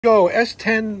Go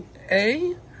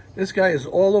S10A. This guy is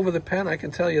all over the pen. I can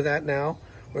tell you that now.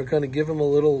 We're going to give him a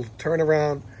little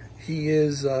turnaround.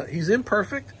 He's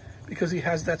imperfect because he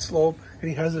has that slope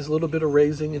and he has this little bit of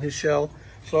raising in his shell.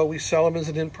 So we sell him as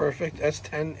an imperfect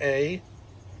S10A.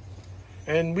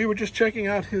 And we were just checking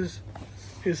out his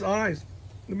eyes.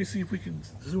 Let me see if we can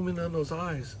zoom in on those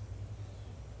eyes.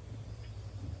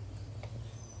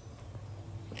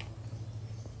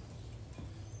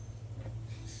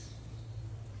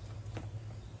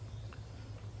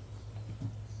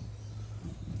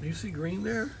 Do you see green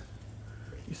there?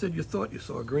 You said you thought you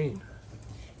saw green.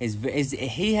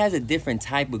 He has a different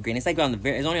type of green. It's like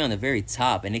it's only on the very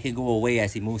top, and it can go away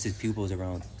as he moves his pupils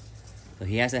around. So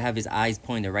he has to have his eyes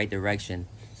point the right direction.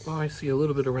 Oh, I see a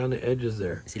little bit around the edges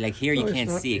there. See, like here you can't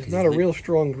see it. It's not a real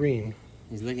strong green.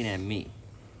 He's looking at me.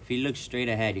 If he looks straight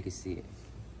ahead, you can see it.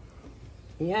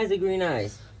 He has the green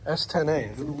eyes.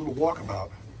 S10A, do a little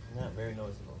walkabout. Not very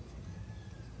noticeable.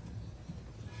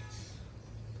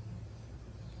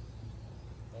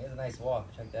 He has a nice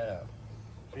walk. Check that out.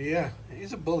 Yeah,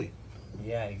 he's a bully.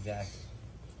 Yeah, exactly.